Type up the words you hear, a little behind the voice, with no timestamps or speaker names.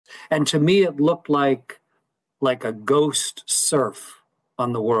And to me, it looked like a ghost surf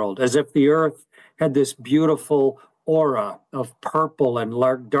on the world, as if the Earth had this beautiful aura of purple and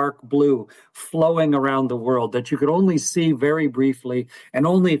dark blue flowing around the world that you could only see very briefly, and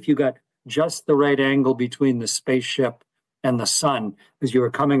only if you got just the right angle between the spaceship and the sun as you were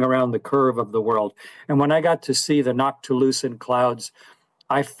coming around the curve of the world. And when I got to see the noctilucent clouds,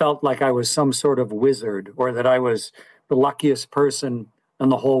 I felt like I was some sort of wizard, or that I was the luckiest person in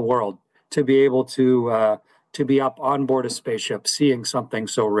the whole world to be able to be up on board a spaceship, seeing something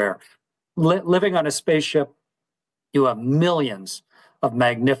so rare. Living on a spaceship, you have millions of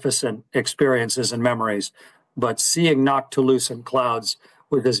magnificent experiences and memories, but seeing noctilucent clouds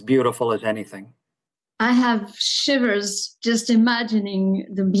was as beautiful as anything. I have shivers just imagining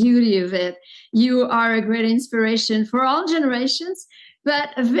the beauty of it. You are a great inspiration for all generations, but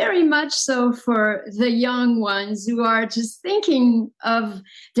very much so for the young ones who are just thinking of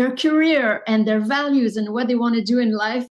their career and their values and what they want to do in life.